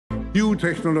New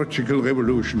technological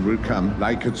revolution will come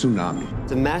like a tsunami.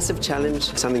 It's a massive challenge,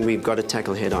 something we've got to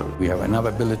tackle head on. We have enough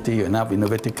ability, enough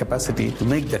innovative capacity to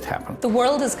make that happen. The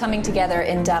world is coming together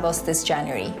in Davos this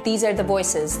January. These are the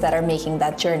voices that are making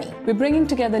that journey. We're bringing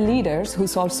together leaders who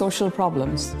solve social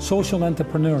problems. Social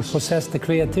entrepreneurs possess the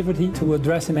creativity to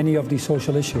address many of these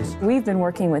social issues. We've been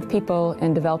working with people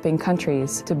in developing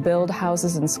countries to build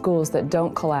houses and schools that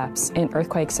don't collapse in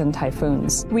earthquakes and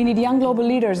typhoons. We need young global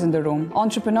leaders in the room,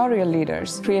 entrepreneurial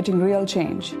leaders, creating real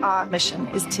change. Our mission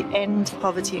is to end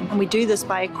poverty, and we do this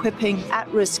by equipping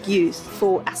at-risk youth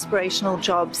for aspirational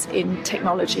jobs in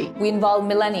technology. We involve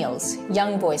millennials,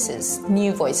 young voices,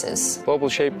 new voices. Global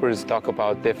Shapers talk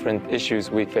about different issues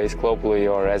we face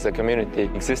globally or as a community.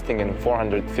 Existing in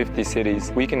 450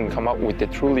 cities, we can come up with a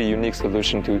truly unique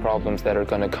solution to problems that are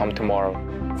going to come tomorrow.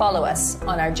 Follow us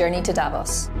on our journey to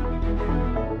Davos.